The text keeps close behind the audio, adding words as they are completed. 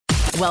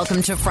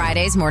Welcome to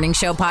Friday's Morning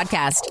Show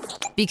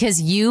podcast,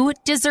 because you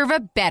deserve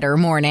a better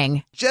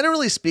morning.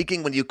 Generally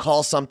speaking, when you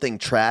call something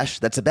trash,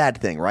 that's a bad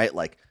thing, right?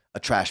 Like a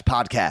trash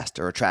podcast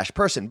or a trash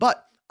person.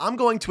 But I'm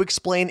going to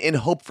explain in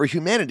Hope for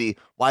Humanity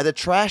why the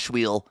trash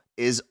wheel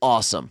is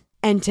awesome.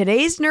 And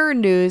today's nerd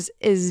news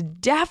is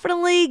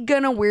definitely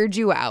gonna weird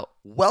you out.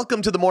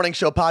 Welcome to the Morning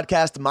Show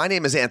podcast. My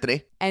name is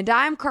Anthony. And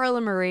I'm Carla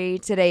Marie.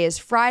 Today is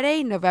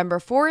Friday, November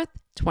 4th,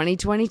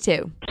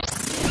 2022.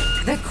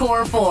 The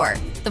Core Four.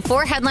 The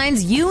four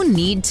headlines you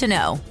need to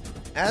know.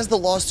 As the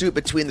lawsuit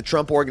between the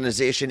Trump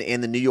Organization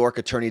and the New York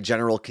Attorney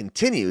General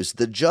continues,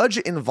 the judge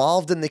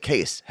involved in the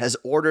case has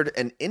ordered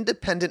an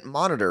independent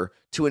monitor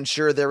to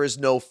ensure there is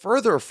no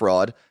further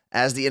fraud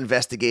as the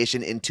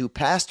investigation into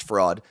past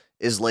fraud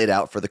is laid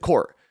out for the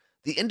court.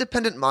 The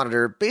independent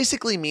monitor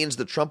basically means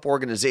the Trump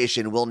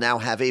Organization will now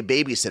have a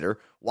babysitter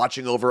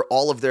watching over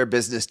all of their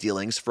business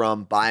dealings,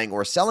 from buying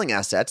or selling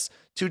assets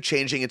to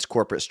changing its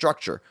corporate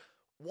structure.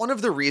 One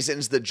of the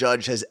reasons the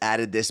judge has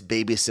added this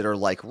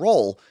babysitter-like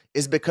role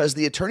is because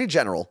the Attorney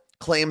General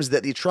claims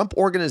that the Trump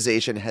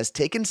Organization has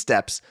taken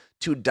steps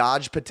to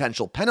dodge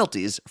potential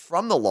penalties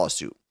from the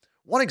lawsuit.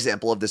 One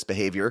example of this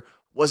behavior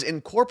was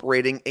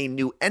incorporating a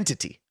new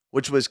entity,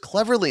 which was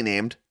cleverly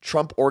named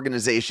Trump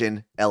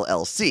Organization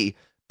LLC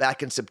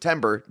back in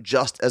September,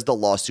 just as the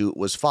lawsuit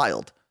was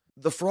filed.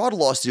 The fraud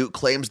lawsuit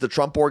claims the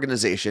Trump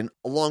Organization,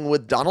 along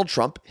with Donald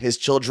Trump, his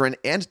children,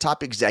 and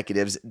top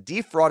executives,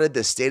 defrauded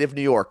the state of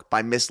New York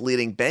by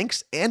misleading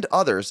banks and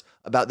others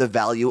about the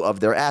value of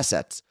their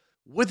assets.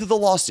 With the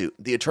lawsuit,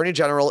 the Attorney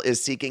General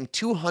is seeking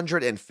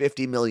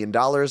 $250 million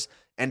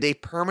and a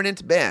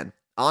permanent ban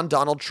on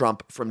Donald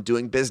Trump from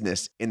doing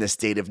business in the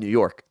state of New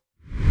York.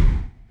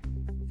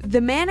 The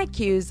man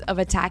accused of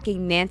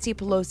attacking Nancy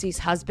Pelosi's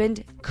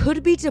husband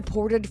could be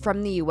deported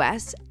from the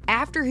U.S.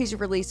 after he's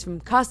released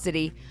from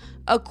custody,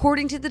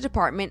 according to the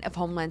Department of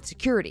Homeland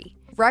Security.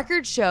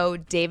 Records show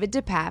David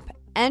DePape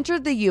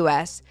entered the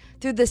U.S.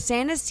 through the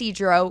San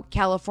Ysidro,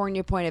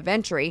 California point of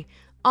entry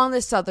on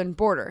the southern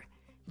border.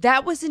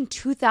 That was in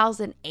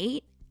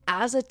 2008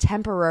 as a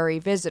temporary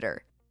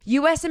visitor.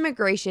 U.S.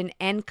 Immigration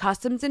and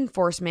Customs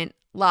Enforcement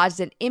lodged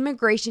an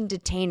immigration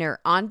detainer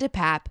on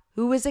DePape,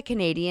 who was a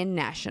Canadian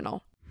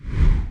national.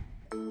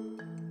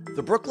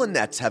 The Brooklyn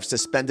Nets have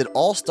suspended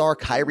all-star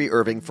Kyrie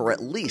Irving for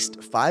at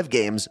least 5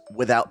 games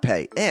without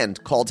pay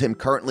and called him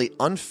currently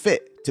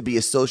unfit to be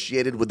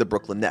associated with the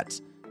Brooklyn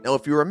Nets. Now,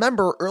 if you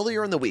remember,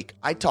 earlier in the week,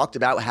 I talked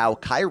about how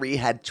Kyrie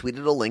had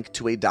tweeted a link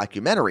to a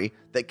documentary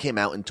that came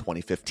out in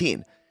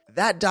 2015.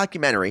 That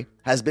documentary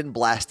has been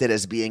blasted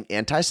as being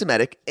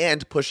anti-Semitic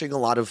and pushing a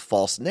lot of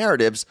false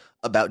narratives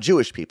about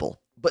Jewish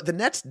people. But the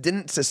Nets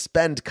didn't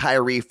suspend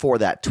Kyrie for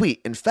that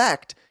tweet. In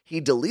fact, he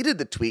deleted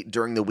the tweet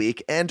during the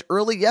week, and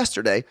early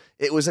yesterday,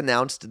 it was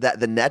announced that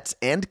the Nets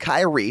and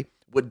Kyrie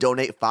would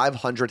donate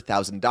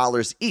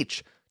 $500,000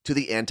 each to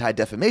the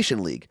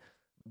Anti-Defamation League.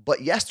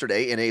 But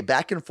yesterday, in a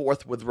back and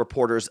forth with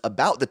reporters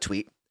about the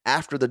tweet,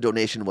 after the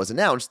donation was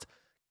announced,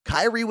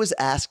 Kyrie was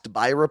asked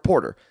by a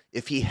reporter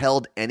if he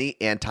held any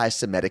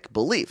anti-Semitic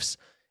beliefs.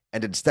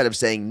 And instead of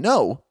saying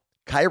no,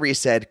 Kyrie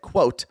said,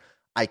 quote,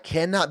 "I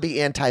cannot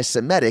be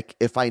anti-Semitic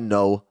if I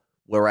know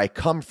where I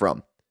come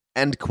from,"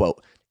 end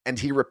quote. And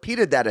he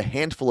repeated that a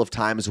handful of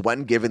times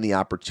when given the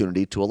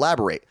opportunity to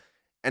elaborate.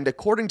 And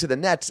according to the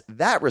Nets,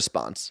 that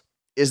response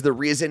is the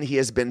reason he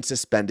has been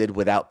suspended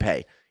without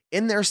pay.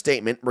 In their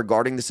statement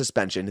regarding the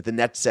suspension, the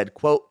Nets said,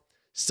 quote,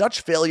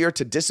 "Such failure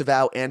to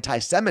disavow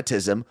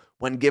anti-Semitism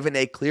when given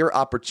a clear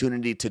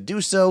opportunity to do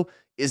so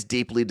is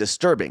deeply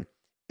disturbing,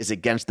 is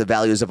against the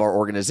values of our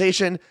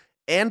organization,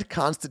 and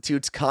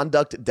constitutes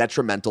conduct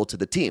detrimental to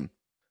the team.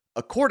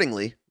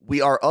 Accordingly,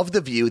 we are of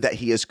the view that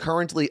he is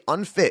currently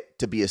unfit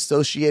to be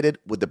associated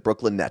with the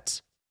Brooklyn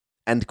Nets,"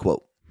 end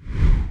quote.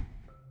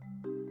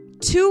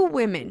 2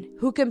 women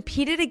who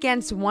competed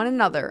against one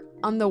another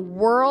on the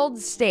world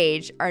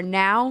stage are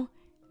now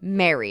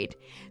married.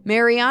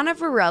 Mariana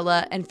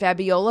Varela and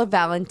Fabiola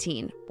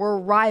Valentin were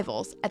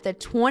rivals at the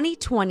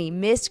 2020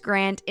 Miss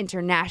Grand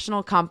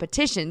International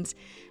competitions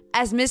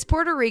as Miss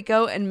Puerto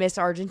Rico and Miss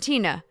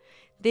Argentina.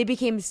 They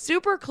became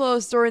super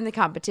close during the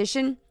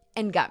competition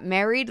and got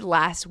married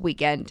last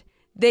weekend.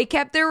 They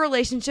kept their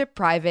relationship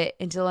private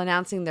until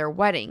announcing their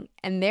wedding,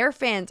 and their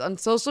fans on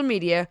social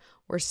media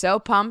were so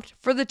pumped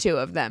for the 2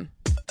 of them.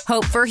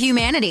 Hope for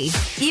humanity.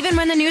 Even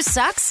when the news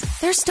sucks,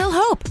 there's still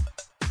hope.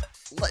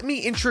 Let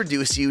me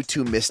introduce you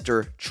to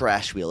Mr.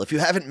 Trash Wheel, if you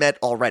haven't met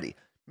already.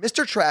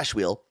 Mr. Trash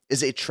Wheel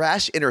is a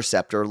trash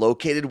interceptor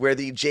located where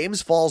the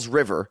James Falls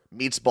River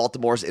meets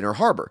Baltimore's Inner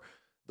Harbor.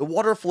 The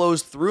water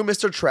flows through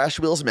Mr. Trash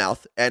Wheel's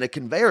mouth, and a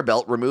conveyor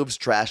belt removes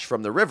trash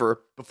from the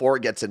river before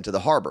it gets into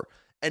the harbor.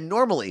 And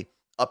normally,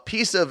 a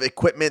piece of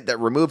equipment that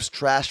removes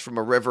trash from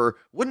a river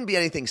wouldn't be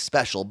anything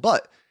special,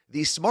 but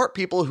the smart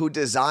people who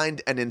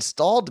designed and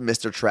installed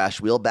Mr.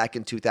 Trash Wheel back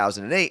in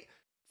 2008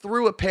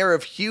 threw a pair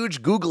of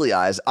huge googly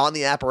eyes on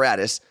the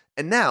apparatus,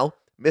 and now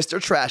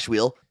Mr. Trash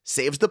Wheel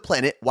saves the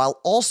planet while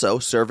also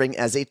serving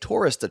as a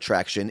tourist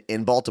attraction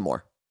in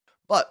Baltimore.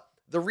 But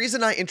the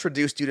reason I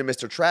introduced you to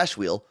Mr. Trash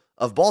Wheel,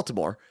 of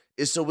Baltimore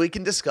is so we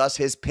can discuss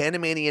his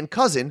Panamanian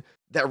cousin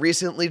that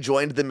recently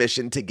joined the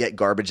mission to get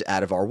garbage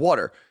out of our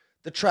water.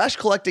 The trash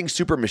collecting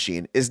super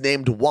machine is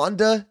named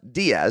Wanda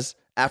Diaz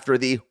after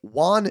the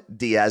Juan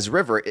Diaz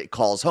River it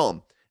calls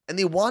home. And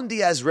the Juan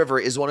Diaz River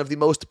is one of the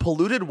most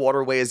polluted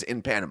waterways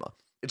in Panama.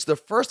 It's the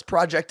first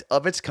project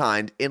of its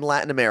kind in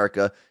Latin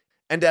America.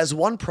 And as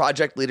one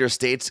project leader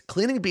states,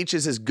 cleaning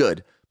beaches is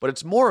good, but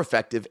it's more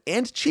effective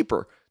and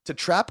cheaper to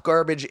trap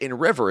garbage in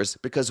rivers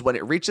because when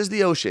it reaches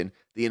the ocean,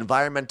 the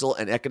environmental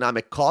and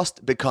economic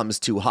cost becomes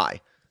too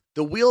high.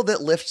 The wheel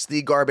that lifts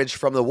the garbage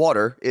from the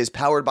water is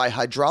powered by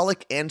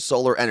hydraulic and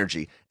solar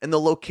energy, and the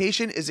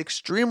location is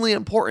extremely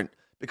important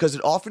because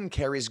it often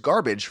carries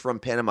garbage from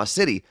Panama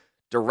City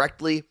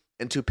directly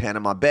into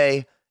Panama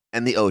Bay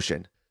and the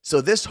ocean. So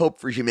this Hope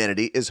for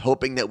Humanity is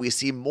hoping that we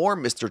see more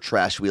Mr.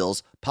 Trash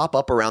Wheels pop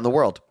up around the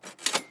world.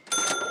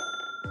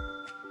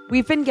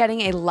 We've been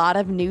getting a lot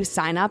of new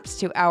signups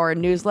to our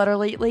newsletter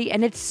lately,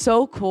 and it's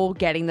so cool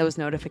getting those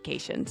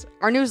notifications.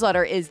 Our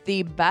newsletter is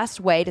the best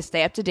way to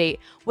stay up to date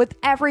with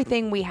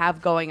everything we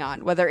have going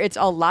on, whether it's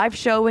a live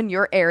show in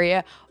your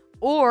area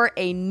or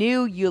a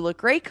new You Look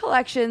Great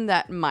collection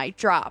that might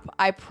drop.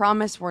 I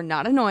promise we're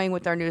not annoying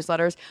with our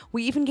newsletters.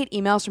 We even get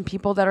emails from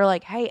people that are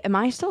like, hey, am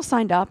I still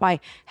signed up? I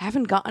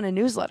haven't gotten a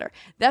newsletter.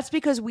 That's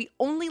because we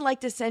only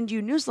like to send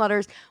you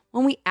newsletters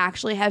when we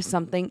actually have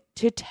something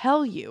to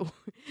tell you.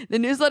 The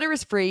newsletter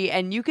is free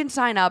and you can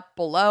sign up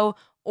below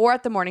or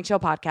at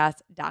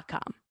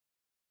themorningshowpodcast.com.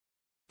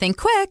 Think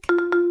quick.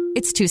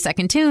 It's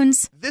 2-second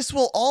tunes. This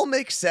will all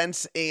make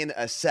sense in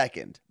a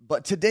second,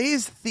 but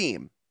today's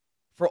theme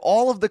for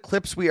all of the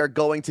clips we are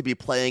going to be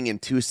playing in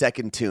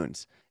 2-second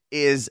tunes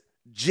is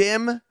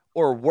gym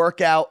or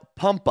workout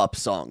pump-up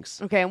songs.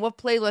 Okay, and what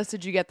playlist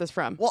did you get this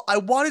from? Well, I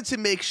wanted to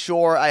make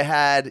sure I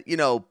had,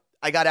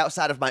 I got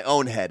outside of my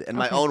own head and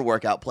my own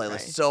workout playlist.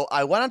 Right. So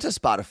I went onto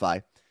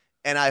Spotify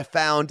and I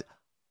found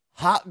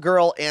hot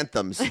girl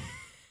anthems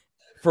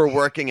for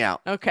working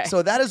out. Okay.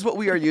 So that is what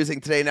we are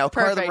using today. Now,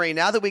 Carla Marie,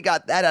 now that we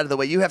got that out of the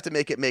way, you have to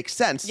make it make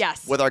sense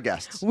with our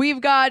guests.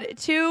 We've got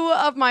two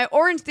of my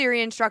Orange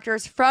Theory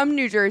instructors from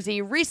New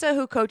Jersey, Risa,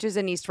 who coaches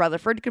in East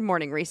Rutherford. Good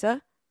morning,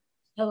 Risa.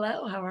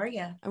 Hello, how are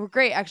you? We're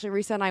great.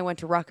 Actually, Risa and I went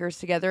to Rutgers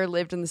together,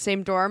 lived in the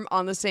same dorm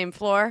on the same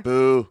floor.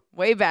 Boo.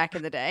 Way back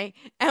in the day.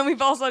 And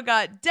we've also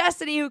got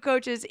Destiny, who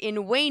coaches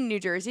in Wayne, New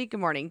Jersey. Good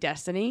morning,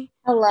 Destiny.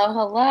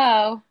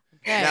 Hello.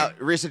 Okay. Now,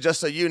 Risa, just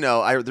so you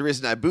know, the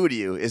reason I booed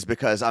you is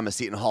because I'm a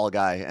Seton Hall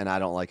guy and I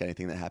don't like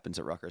anything that happens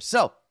at Rutgers.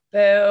 So,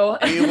 boo.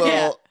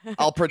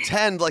 I'll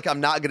pretend like I'm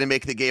not going to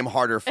make the game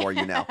harder for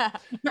you now.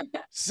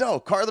 So,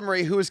 Carla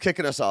Marie, who is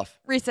kicking us off?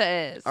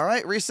 Risa is. All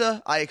right,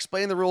 Risa, I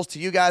explained the rules to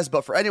you guys,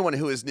 but for anyone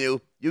who is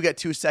new, you get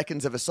 2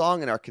 seconds of a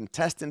song, and our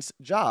contestant's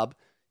job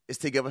is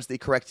to give us the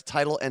correct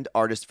title and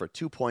artist for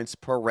 2 points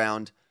per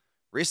round.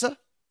 Risa,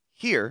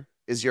 here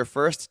is your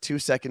first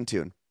 2-second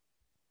tune.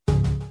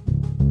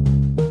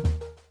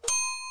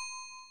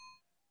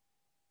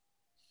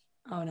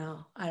 Oh,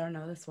 no. I don't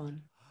know this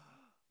one.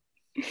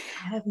 I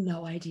have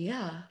no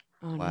idea.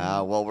 Oh, wow.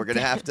 No. Well, we're going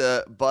to have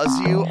to buzz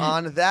you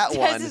on that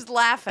one. Tess is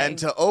laughing. And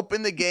to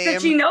open the game.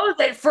 But she knows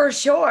it for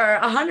sure.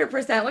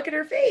 100%. Look at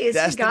her face.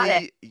 Destiny, she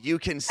got it. You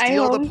can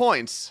steal the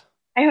points.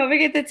 I hope I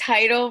get the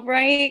title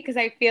right because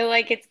I feel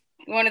like it's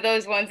one of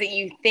those ones that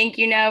you think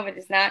you know, but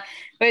it's not.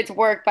 But it's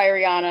Work by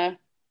Rihanna.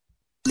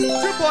 2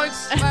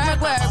 points.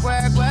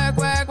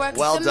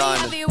 Well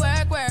done.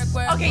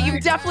 Okay,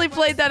 you've definitely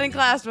played that in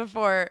class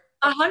before.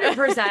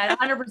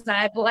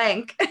 100%,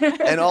 blank.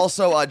 And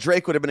also,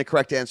 Drake would have been a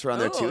correct answer on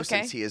there, too, okay.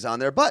 since he is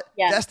on there. But,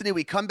 Destiny,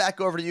 we come back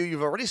over to you.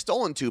 You've already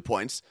stolen 2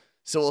 points,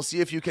 so we'll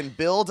see if you can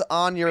build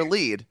on your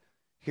lead.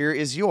 Here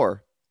is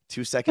your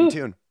 2-second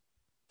tune.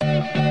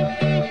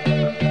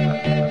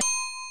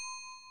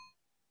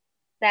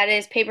 That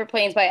is Paper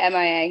Planes by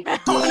MIA.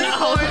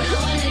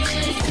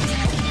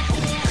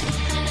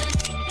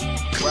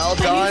 Well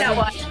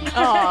done.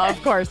 Oh, of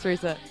course,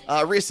 Risa.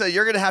 Risa,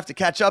 you're going to have to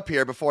catch up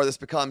here before this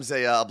becomes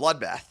a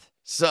bloodbath.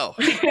 So,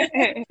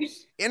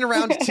 in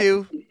round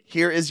 2,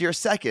 here is your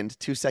second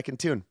 2-second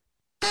tune.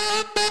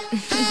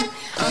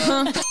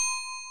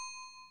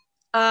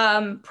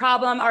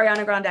 Problem,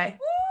 Ariana Grande.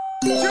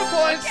 2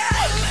 points.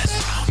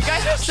 Yes! You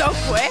guys are so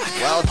quick.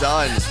 Well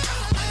done.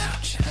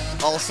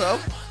 Also,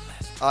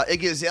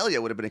 Iggy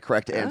Azalea would have been a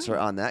correct answer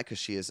on that because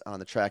she is on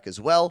the track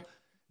as well.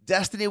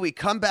 Destiny, we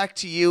come back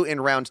to you in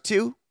round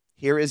 2.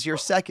 Here is your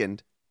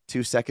second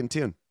 2-second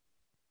tune.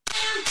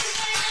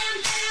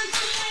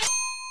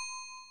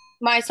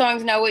 My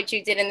Songs Know What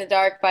You Did in the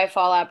Dark by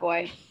Fall Out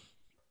Boy.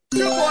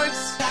 2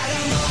 points.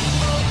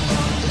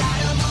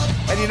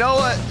 And you know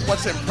what?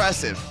 What's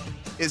impressive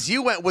is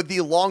you went with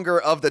the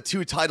longer of the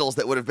 2 titles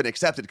that would have been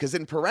accepted because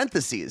in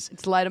parentheses,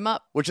 it's Light 'Em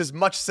Up, which is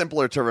much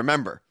simpler to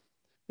remember.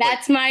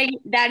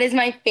 That is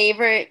my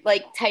favorite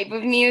like type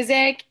of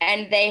music,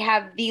 and they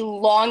have the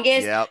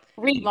longest,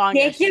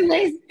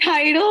 ridiculous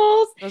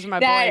titles. Those are my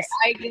that boys.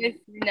 I just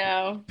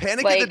know.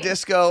 Panic at the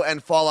Disco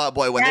and Fall Out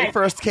Boy, when they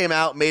first came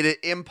out, made it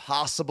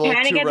impossible to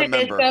remember. Panic at the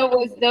Disco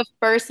was the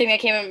first thing that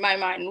came into my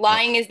mind.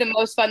 Lying is the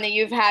most fun that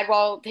you've had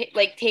while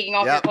taking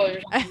off your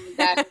clothes.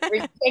 That's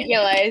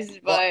ridiculous.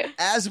 But well,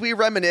 as we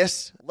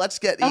reminisce, let's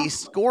get a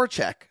score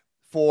check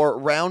for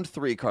round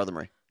 3, Carla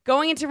Marie.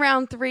 Going into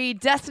round 3,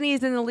 Destiny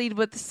is in the lead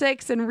with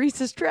 6, and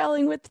Risa's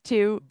trailing with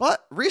 2.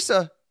 But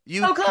Risa,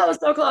 so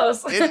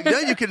close.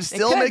 You can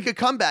still make a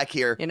comeback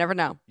here. You never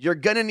know. You're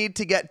gonna need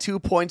to get 2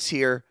 points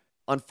here.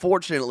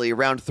 Unfortunately,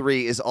 round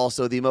 3 is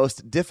also the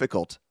most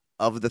difficult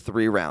of the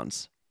 3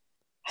 rounds.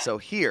 So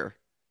here,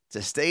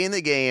 to stay in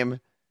the game,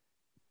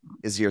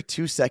 is your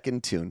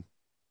 2-second tune.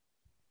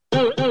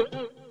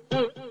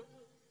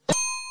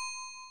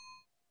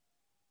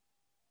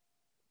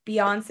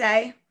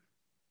 Beyonce.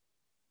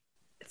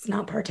 It's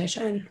not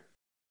Partition.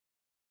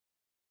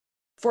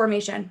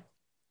 Formation.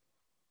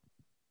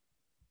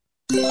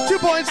 2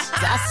 points.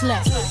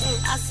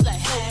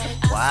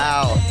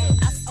 Wow.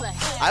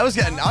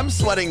 I'm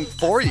sweating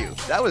for you.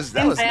 That was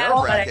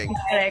nerve-wracking.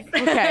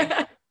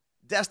 Okay.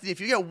 Destiny, if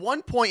you get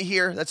 1 point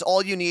here, that's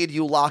all you need.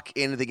 You lock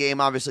into the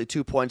game. Obviously,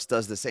 2 points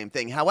does the same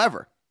thing.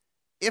 However,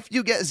 if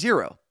you get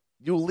 0,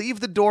 you leave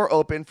the door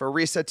open for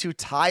Risa to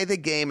tie the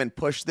game and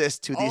push this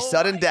to the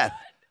sudden death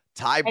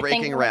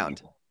tie-breaking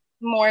round.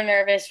 More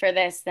nervous for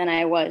this than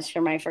I was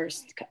for my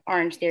first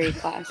Orange Theory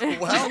class.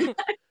 Well,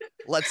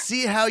 let's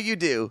see how you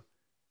do.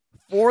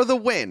 For the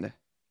win,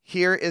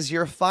 here is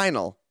your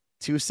final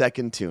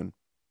 2-second tune.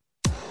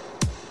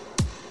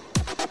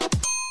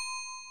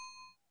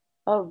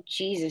 Oh,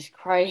 Jesus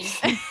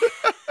Christ.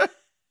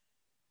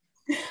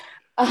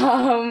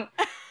 I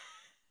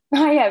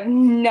have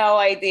no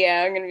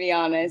idea. I'm going to be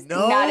honest.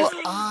 No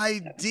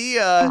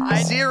idea.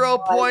 0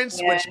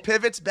 points, which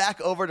pivots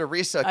back over to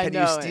Risa. Can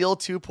you steal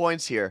 2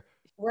 points here?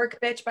 Work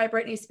Bitch by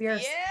Britney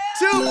Spears.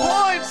 Yeah. 2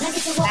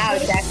 points. Wow,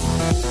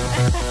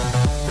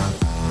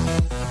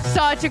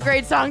 Such a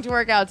great song to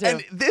work out to.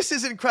 And this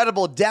is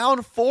incredible.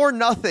 Down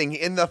 4-0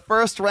 in the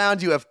first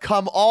round. You have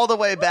come all the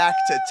way back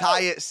to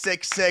tie it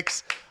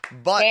 6-6.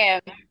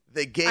 But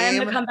the game, I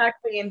am the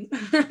comeback queen.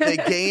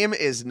 The game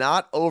is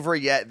not over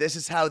yet. This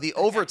is how the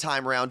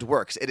overtime round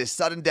works. It is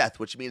sudden death,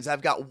 which means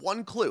I've got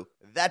 1 clue.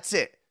 That's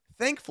it.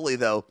 Thankfully,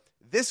 though,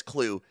 this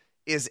clue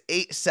is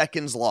 8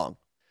 seconds long.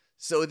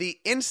 So the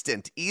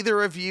instant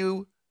either of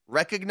you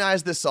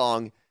recognize the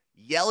song,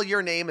 yell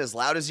your name as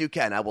loud as you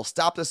can. I will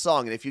stop the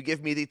song, and if you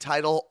give me the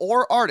title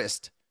or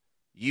artist,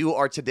 you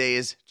are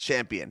today's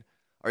champion.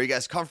 Are you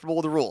guys comfortable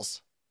with the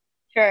rules?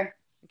 Sure.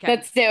 Okay.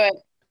 Let's do it.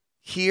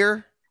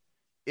 Here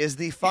is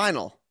the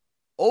final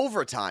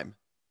overtime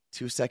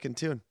 2-second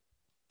tune.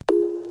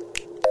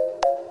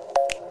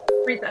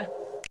 Risa.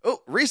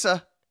 Oh,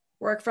 Risa.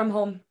 Work From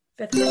Home.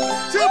 5th grade.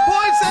 2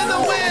 points and the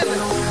win.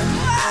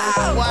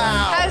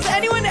 Wow. Has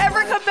anyone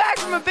ever come back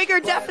from a bigger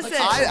deficit?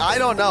 I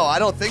don't know. I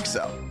don't think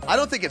so. I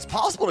don't think it's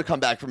possible to come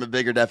back from a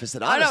bigger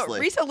deficit, honestly.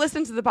 I know. Risa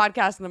listens to the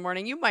podcast in the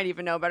morning. You might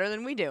even know better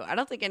than we do. I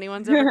don't think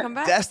anyone's ever come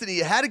back. Destiny,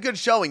 you had a good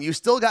showing. You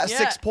still got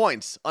 6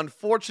 points.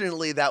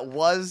 Unfortunately, that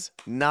was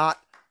not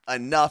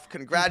enough.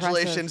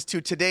 Congratulations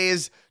to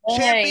today's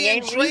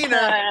champion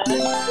trainer.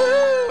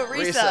 Woo,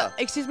 Risa.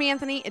 Excuse me,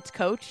 Anthony. It's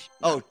Coach.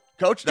 Oh,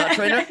 Coach, not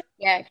trainer?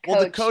 Yeah, Coach.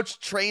 Well, the coach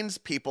trains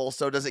people,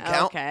 so does it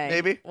count? Okay.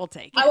 Maybe? We'll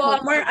take it.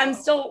 I'm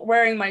still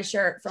wearing my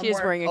shirt from She's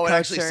work. wearing a Coach Coach it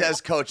actually shirt.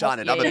 says Coach on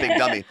it. I'm a big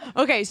dummy.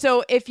 Okay,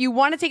 so if you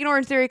want to take an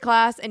Orange Theory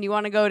class and you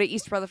want to go to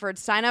East Rutherford,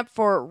 sign up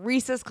for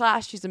Risa's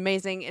class. She's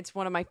amazing. It's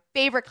one of my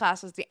favorite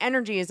classes. The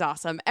energy is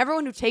awesome.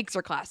 Everyone who takes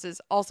her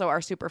classes also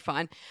are super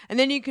fun. And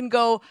then you can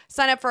go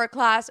sign up for a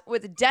class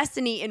with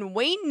Destiny in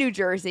Wayne, New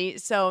Jersey.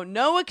 So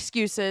no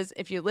excuses.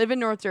 If you live in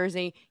North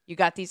Jersey, you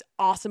got these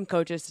awesome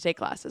coaches to take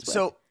classes with.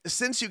 So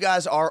since you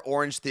guys are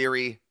Orange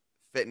Theory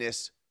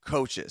fitness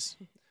coaches,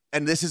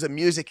 and this is a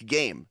music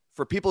game,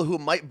 for people who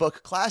might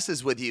book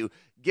classes with you,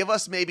 give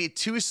us maybe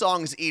 2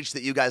 songs each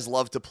that you guys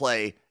love to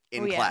play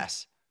in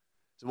class.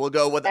 So we'll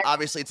go with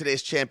obviously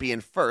today's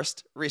champion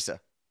first, Risa.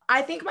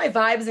 I think my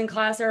vibes in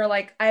class are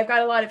like, I've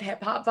got a lot of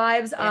hip hop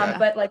vibes,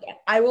 but like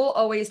I will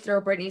always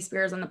throw Britney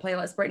Spears on the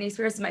playlist. Britney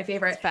Spears is my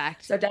favorite.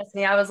 Fact. So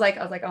Destiny, I was like,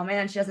 oh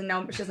man, she doesn't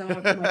know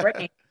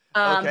Britney.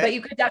 But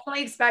you could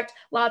definitely expect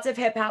lots of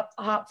hip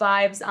hop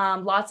vibes,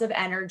 lots of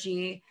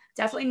energy,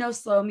 definitely no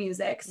slow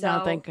music. So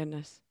no, thank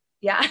goodness.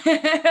 Yeah.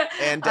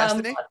 And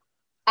Destiny?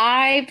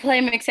 I play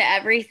a mix of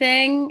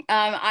everything.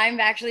 I'm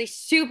actually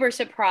super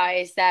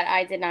surprised that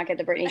I did not get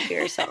the Britney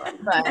Spears song,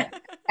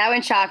 but that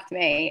one shocked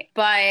me.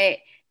 But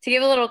to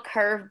give a little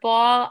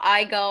curveball,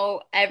 I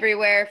go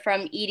everywhere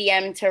from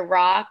EDM to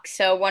rock.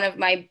 So one of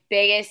my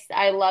biggest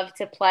I love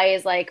to play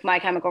is like My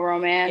Chemical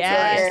Romance.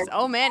 Yes.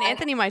 Oh man,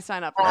 Anthony might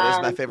sign up for that.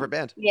 Is my favorite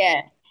band.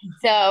 Yeah.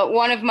 So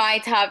one of my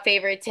top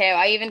favorite too.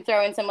 I even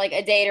throw in some like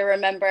A Day to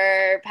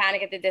Remember,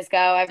 Panic at the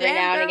Disco every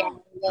now and again.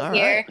 All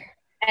here.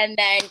 right. And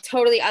then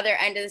totally other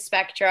end of the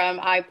spectrum,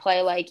 I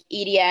play like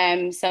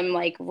EDM, some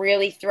like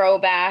really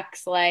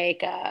throwbacks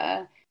like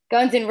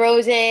Guns N'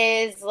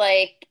 Roses,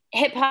 like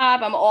hip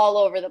hop. I'm all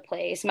over the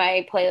place.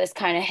 My playlist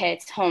kind of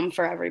hits home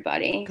for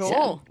everybody. Cool.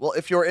 So. Well,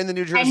 if you're in the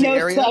New Jersey And no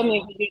area, club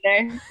music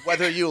either.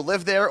 whether you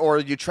live there or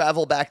you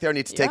travel back there and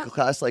need to take a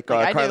class like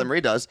I Carla do.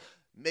 Marie does,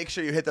 make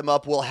sure you hit them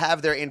up. We'll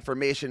have their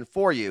information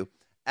for you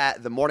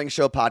at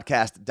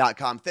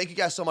themorningshowpodcast.com. Thank you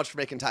guys so much for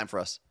making time for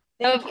us.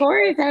 Of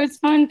course. That was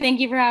fun. Thank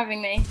you for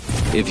having me.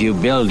 If you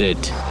build it,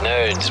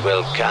 nerds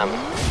will come.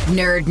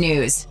 Nerd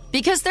news.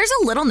 Because there's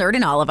a little nerd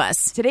in all of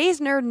us. Today's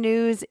nerd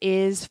news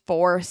is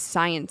for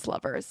science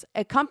lovers.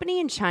 A company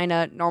in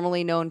China,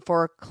 normally known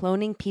for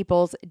cloning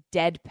people's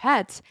dead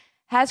pets,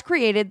 has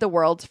created the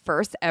world's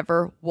first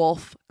ever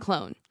wolf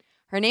clone.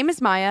 Her name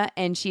is Maya,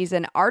 and she's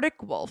an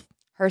Arctic wolf.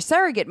 Her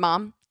surrogate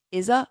mom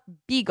is a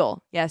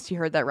beagle. Yes, you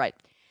heard that right.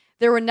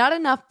 There were not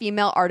enough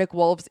female Arctic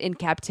wolves in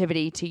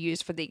captivity to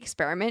use for the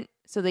experiment,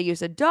 so they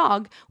used a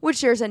dog which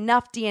shares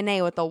enough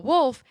DNA with a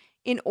wolf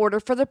in order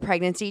for the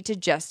pregnancy to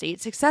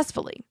gestate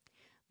successfully.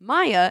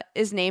 Maya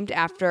is named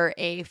after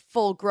a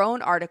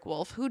full-grown Arctic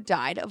wolf who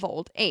died of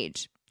old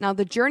age. Now,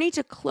 the journey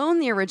to clone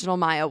the original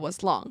Maya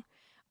was long.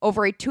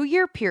 Over a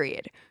 2-year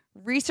period,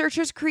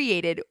 researchers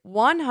created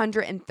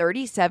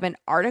 137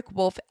 Arctic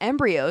wolf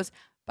embryos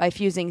by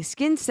fusing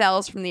skin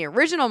cells from the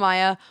original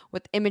Maya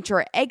with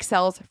immature egg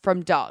cells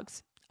from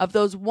dogs. Of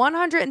those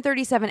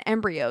 137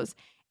 embryos,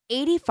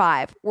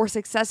 85 were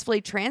successfully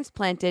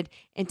transplanted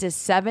into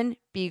 7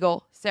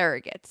 beagle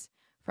surrogates.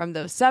 From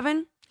those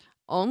 7,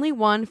 only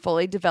 1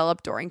 fully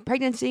developed during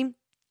pregnancy,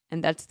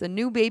 and that's the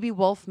new baby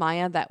wolf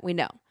Maya that we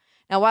know.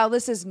 Now, while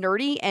this is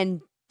nerdy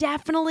and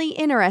definitely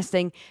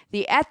interesting,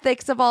 the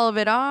ethics of all of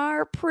it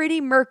are pretty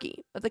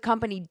murky. But the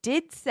company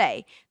did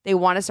say they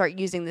want to start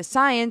using the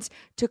science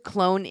to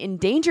clone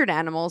endangered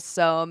animals,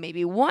 so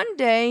maybe one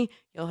day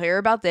you'll hear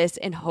about this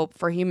in Hope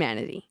for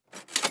Humanity.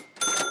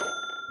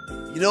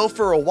 You know,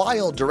 for a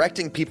while,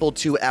 directing people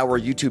to our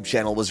YouTube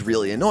channel was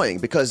really annoying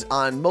because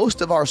on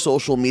most of our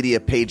social media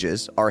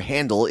pages, our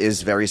handle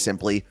is very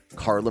simply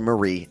Carla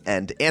Marie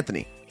and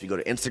Anthony. If you go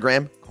to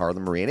Instagram,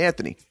 Carla Marie and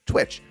Anthony.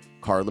 Twitch,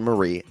 Carla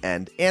Marie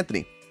and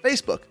Anthony.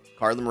 Facebook,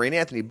 Carla Marie and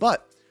Anthony.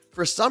 But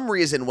for some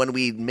reason, when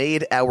we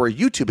made our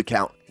YouTube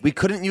account, we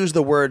couldn't use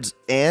the words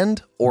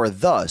and or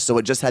the, so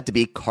it just had to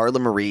be Carla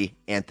Marie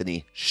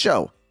Anthony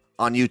Show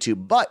on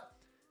YouTube. But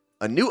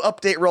a new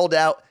update rolled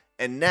out,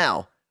 and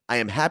now I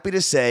am happy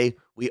to say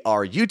we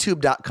are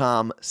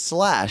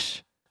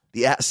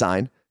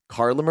youtube.com/the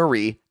 @Carla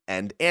Marie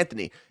and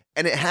Anthony.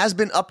 And it has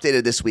been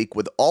updated this week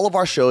with all of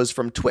our shows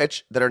from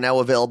Twitch that are now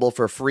available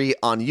for free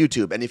on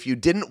YouTube. And if you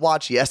didn't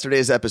watch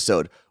yesterday's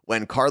episode,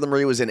 when Carla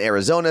Marie was in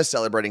Arizona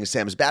celebrating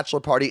Sam's bachelor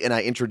party and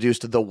I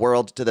introduced the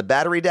world to the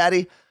Battery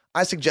Daddy,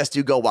 I suggest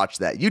you go watch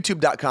that.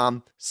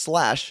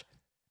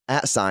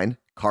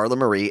 youtube.com/@Carla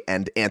Marie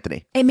and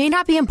Anthony. It may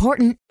not be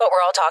important, but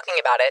we're all talking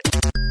about it.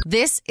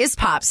 This is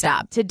Pop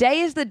Stop. Today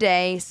is the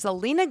day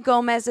Selena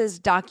Gomez's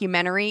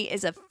documentary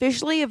is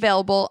officially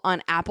available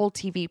on Apple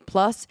TV+.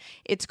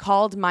 It's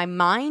called My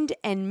Mind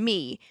and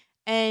Me,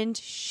 and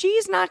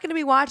she's not going to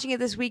be watching it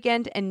this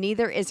weekend, and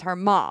neither is her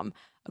mom.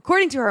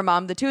 According to her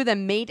mom, the two of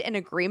them made an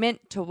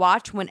agreement to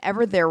watch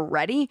whenever they're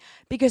ready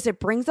because it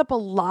brings up a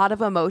lot of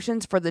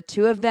emotions for the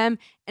two of them,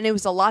 and it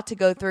was a lot to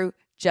go through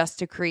just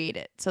to create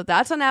it. So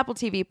that's on Apple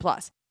TV+.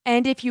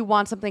 And if you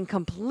want something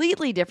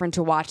completely different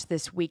to watch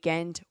this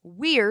weekend,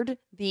 Weird,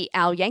 the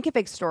Al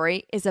Yankovic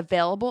story, is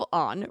available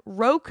on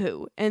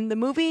Roku. And the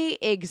movie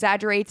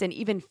exaggerates and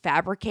even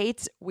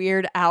fabricates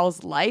Weird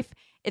Al's life.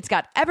 It's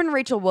got Evan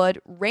Rachel Wood,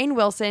 Rainn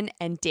Wilson,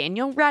 and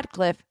Daniel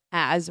Radcliffe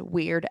as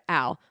Weird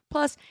Al.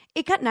 Plus,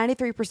 it got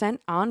 93%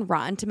 on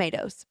Rotten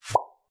Tomatoes.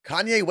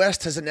 Kanye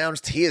West has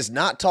announced he is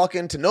not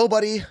talking to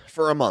nobody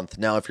for a month.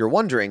 Now, if you're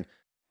wondering,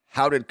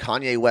 how did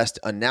Kanye West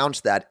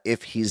announce that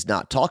if he's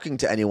not talking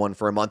to anyone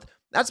for a month?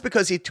 That's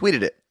because he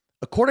tweeted it.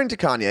 According to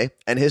Kanye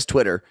and his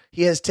Twitter,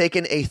 he has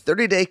taken a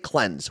 30-day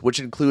cleanse, which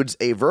includes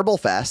a verbal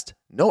fast,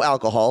 no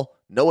alcohol,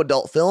 no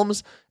adult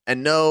films,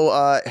 and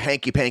no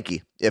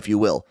hanky-panky, if you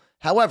will.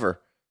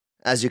 However,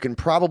 as you can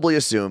probably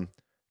assume,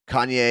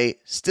 Kanye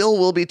still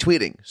will be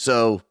tweeting,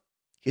 so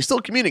he's still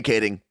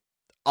communicating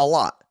a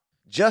lot.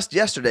 Just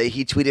yesterday,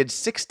 he tweeted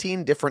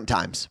 16 different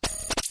times.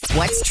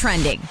 What's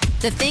trending?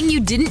 The thing you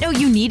didn't know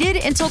you needed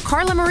until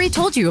Carla Marie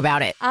told you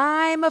about it.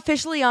 I'm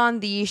officially on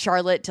the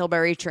Charlotte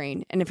Tilbury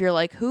train. And if you're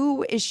like,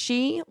 who is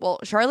she?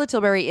 Well, Charlotte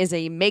Tilbury is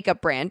a makeup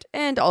brand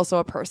and also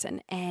a person.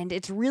 And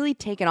it's really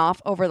taken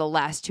off over the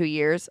last 2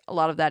 years. A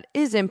lot of that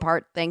is in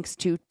part thanks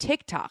to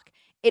TikTok.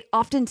 It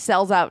often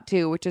sells out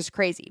too, which is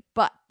crazy.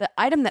 But the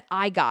item that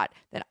I got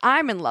that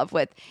I'm in love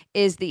with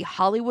is the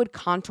Hollywood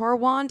Contour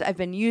Wand. I've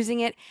been using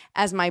it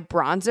as my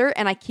bronzer,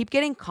 and I keep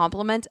getting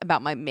compliments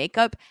about my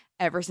makeup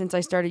ever since I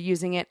started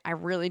using it. I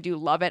really do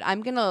love it.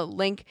 I'm going to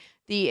link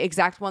the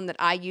exact one that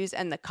I use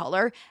and the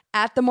color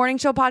at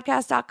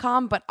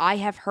themorningshowpodcast.com, but I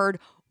have heard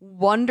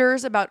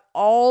wonders about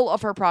all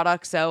of her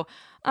products, so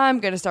I'm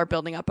going to start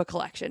building up a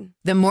collection.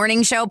 The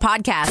Morning Show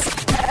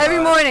Podcast Every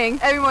morning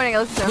I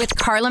listen to it. with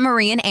Carla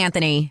Marie and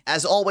Anthony.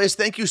 As always,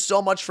 thank you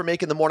so much for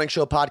making the Morning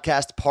Show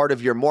Podcast part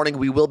of your morning.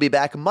 We will be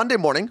back Monday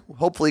morning.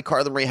 Hopefully,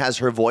 Carla Marie has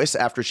her voice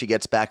after she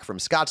gets back from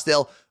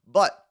Scottsdale.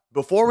 But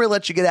before we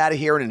let you get out of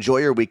here and enjoy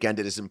your weekend,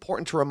 it is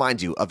important to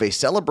remind you of a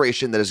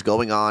celebration that is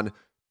going on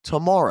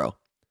tomorrow.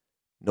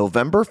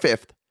 November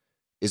 5th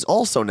is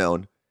also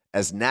known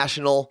as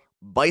National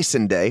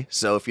Bison Day.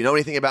 So if you know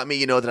anything about me,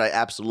 you know that I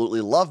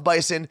absolutely love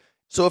bison.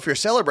 So if you're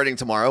celebrating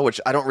tomorrow, which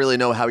I don't really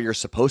know how you're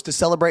supposed to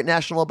celebrate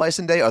National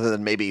Bison Day other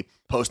than maybe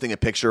posting a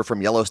picture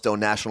from Yellowstone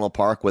National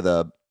Park with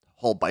a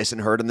whole bison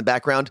herd in the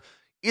background.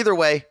 Either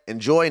way,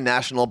 enjoy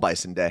National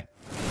Bison Day.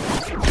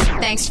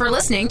 Thanks for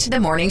listening to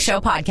the Morning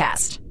Show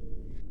Podcast.